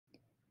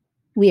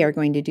We are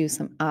going to do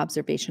some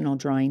observational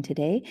drawing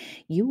today.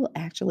 You will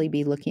actually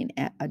be looking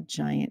at a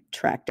giant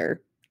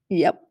tractor.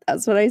 Yep,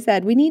 that's what I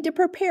said. We need to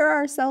prepare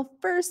ourselves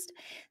first.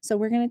 So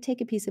we're going to take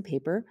a piece of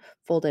paper,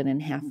 fold it in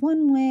half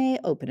one way,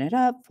 open it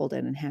up, fold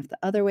it in half the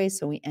other way.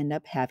 So we end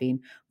up having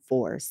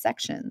 4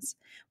 sections.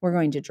 We're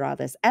going to draw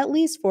this at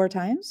least 4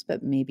 times,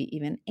 but maybe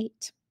even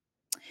 8.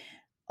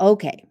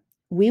 Okay,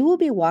 we will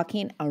be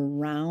walking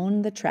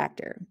around the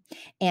tractor.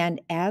 And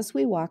as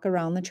we walk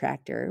around the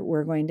tractor,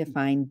 we're going to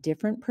find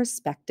different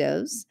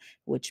perspectives,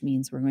 which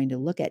means we're going to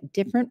look at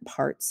different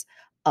parts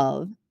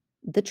of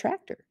the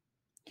tractor.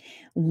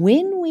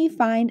 When we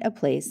find a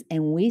place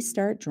and we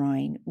start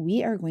drawing,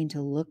 we are going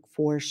to look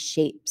for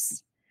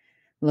shapes.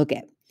 Look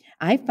at,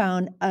 I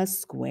found a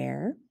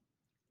square,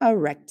 a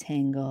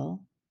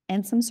rectangle,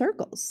 and some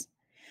circles.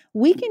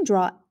 We can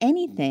draw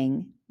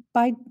anything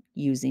by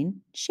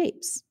using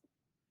shapes.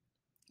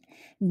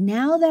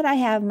 Now that I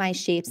have my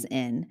shapes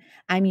in,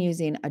 I'm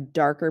using a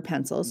darker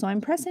pencil, so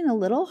I'm pressing a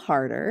little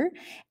harder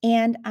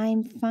and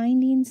I'm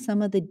finding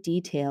some of the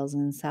details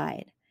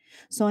inside.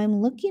 So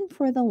I'm looking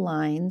for the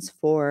lines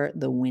for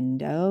the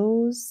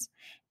windows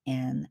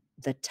and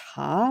the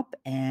top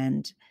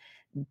and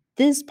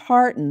this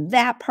part and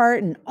that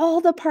part and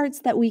all the parts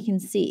that we can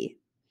see.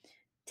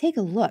 Take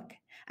a look.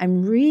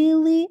 I'm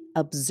really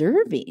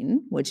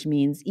observing, which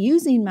means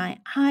using my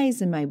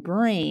eyes and my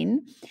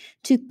brain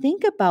to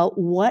think about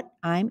what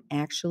I'm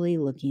actually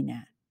looking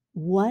at,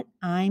 what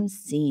I'm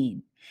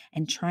seeing,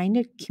 and trying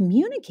to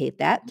communicate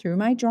that through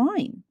my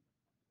drawing.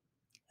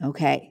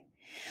 Okay.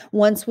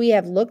 Once we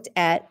have looked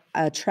at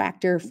a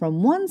tractor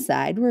from one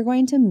side, we're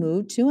going to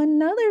move to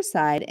another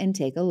side and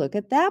take a look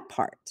at that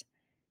part.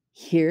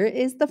 Here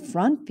is the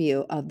front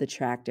view of the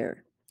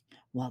tractor.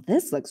 Well,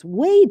 this looks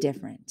way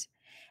different.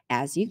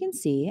 As you can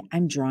see,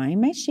 I'm drawing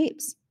my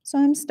shapes, so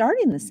I'm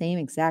starting the same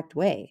exact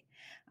way.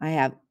 I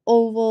have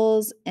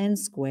ovals and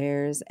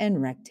squares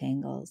and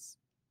rectangles.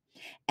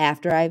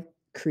 After I've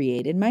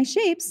created my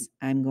shapes,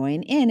 I'm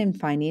going in and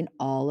finding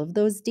all of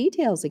those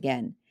details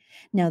again.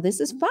 Now this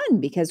is fun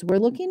because we're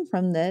looking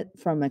from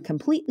a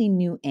completely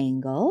new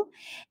angle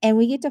and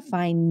we get to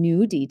find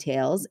new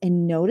details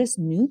and notice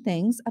new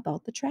things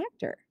about the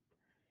tractor.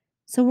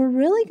 So we're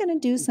really going to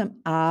do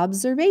some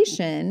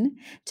observation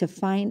to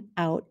find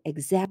out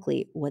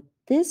exactly what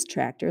this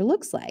tractor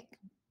looks like.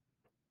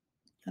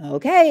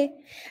 Okay,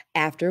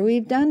 after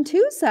we've done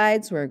 2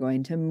 sides, we're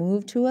going to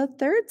move to a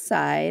third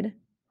side.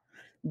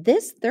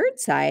 This third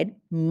side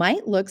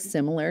might look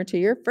similar to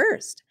your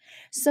first.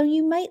 So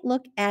you might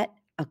look at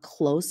a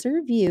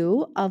closer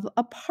view of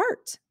a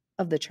part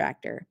of the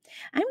tractor.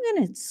 I'm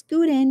going to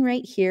scoot in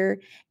right here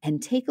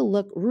and take a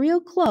look real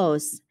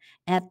close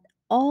at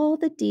all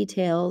the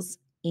details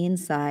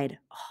inside.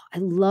 Oh, I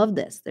love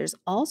this. There's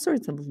all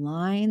sorts of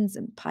lines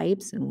and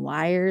pipes and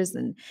wires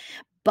and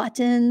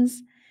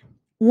buttons.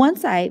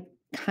 Once I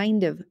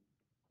kind of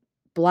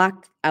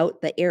block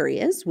out the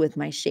areas with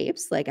my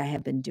shapes like I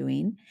have been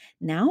doing.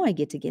 Now I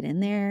get to get in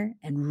there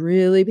and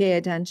really pay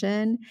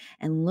attention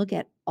and look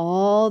at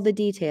all the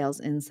details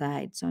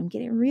inside. So I'm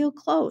getting real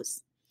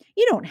close.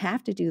 You don't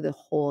have to do the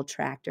whole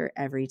tractor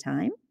every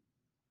time.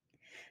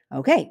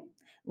 Okay,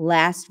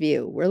 last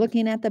view. We're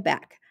looking at the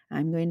back.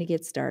 I'm going to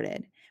get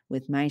started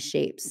with my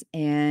shapes.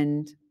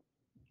 And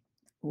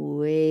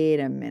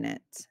wait a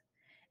minute.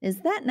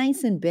 Is that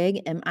nice and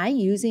big? Am I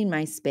using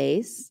my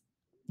space?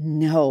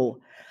 No.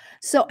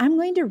 So I'm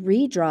going to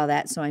redraw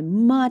that so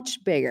I'm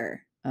much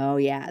bigger. Oh,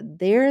 yeah,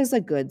 there's a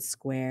good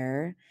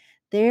square.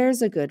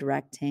 There's a good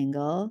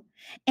rectangle.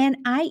 And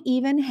I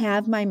even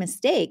have my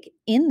mistake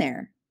in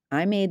there.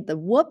 I made the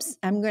whoops.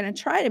 I'm going to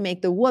try to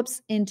make the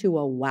whoops into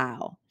a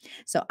wow.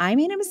 So I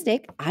made a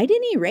mistake. I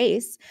didn't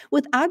erase.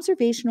 With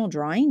observational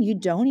drawing, you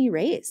don't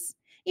erase.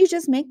 You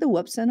just make the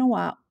whoops in a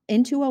wow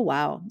into a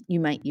wow.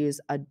 You might use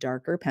a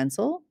darker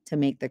pencil to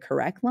make the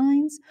correct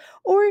lines,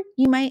 or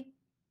you might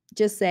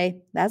just say,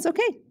 that's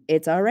okay.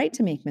 It's all right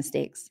to make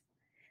mistakes.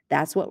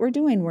 That's what we're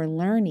doing. We're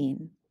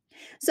learning.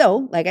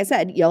 So, like I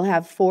said, you'll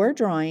have 4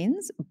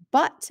 drawings,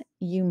 but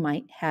you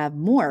might have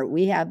more.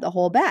 We have the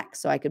whole back,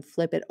 so I could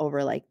flip it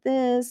over like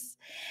this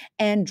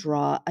and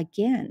draw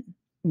again,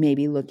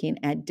 maybe looking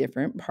at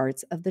different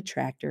parts of the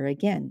tractor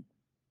again.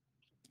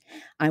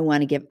 I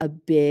want to give a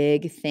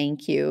big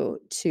thank you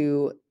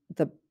to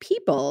the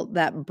people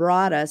that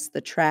brought us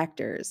the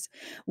tractors.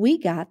 We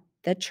got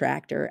the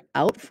tractor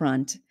out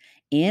front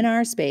in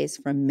our space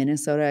from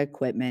Minnesota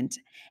Equipment.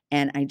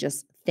 And I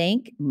just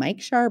thank Mike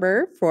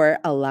Sharber for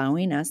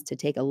allowing us to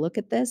take a look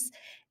at this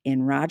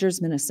in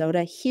Rogers,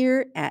 Minnesota,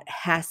 here at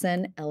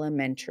Hassan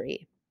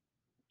Elementary.